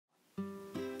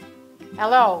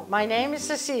Hello, my name is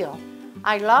Cecile.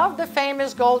 I love the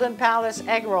famous Golden Palace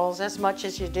egg rolls as much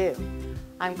as you do.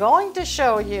 I'm going to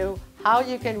show you how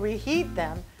you can reheat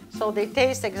them so they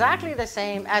taste exactly the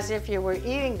same as if you were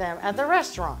eating them at the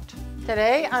restaurant.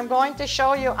 Today, I'm going to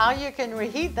show you how you can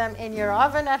reheat them in your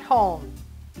oven at home.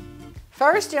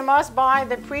 First, you must buy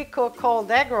the pre-cooked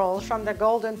cold egg rolls from the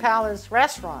Golden Palace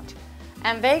restaurant,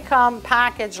 and they come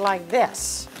packaged like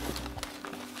this.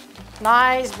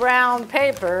 Nice brown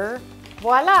paper,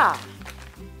 voila!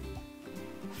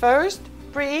 First,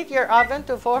 preheat your oven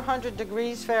to 400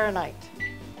 degrees Fahrenheit.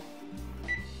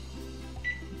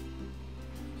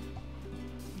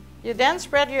 You then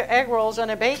spread your egg rolls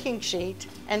on a baking sheet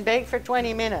and bake for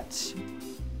 20 minutes.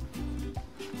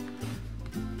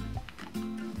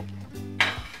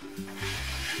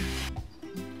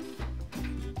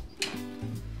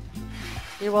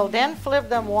 You will then flip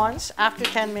them once after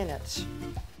 10 minutes.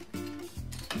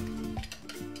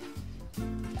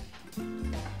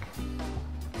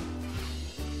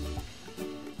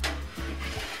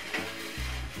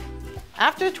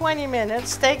 After 20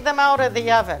 minutes, take them out of the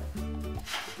oven.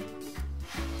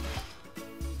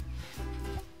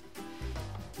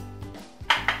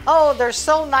 Oh, they're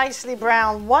so nicely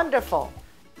browned, wonderful.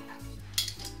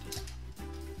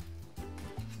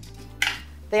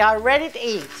 They are ready to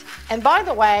eat. And by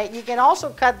the way, you can also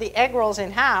cut the egg rolls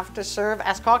in half to serve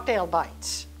as cocktail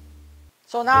bites.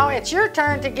 So now it's your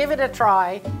turn to give it a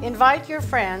try, invite your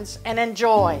friends, and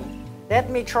enjoy.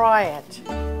 Let me try it.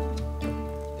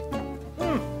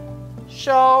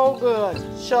 So good,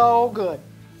 so good.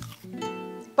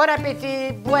 Bon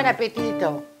appetit, buen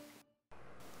appetito.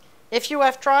 If you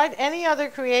have tried any other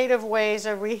creative ways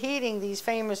of reheating these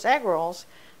famous egg rolls,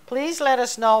 please let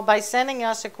us know by sending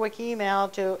us a quick email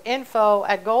to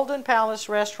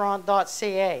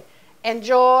info@goldenpalacerestaurant.ca.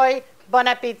 Enjoy, bon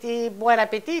appetit, buen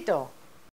appetito.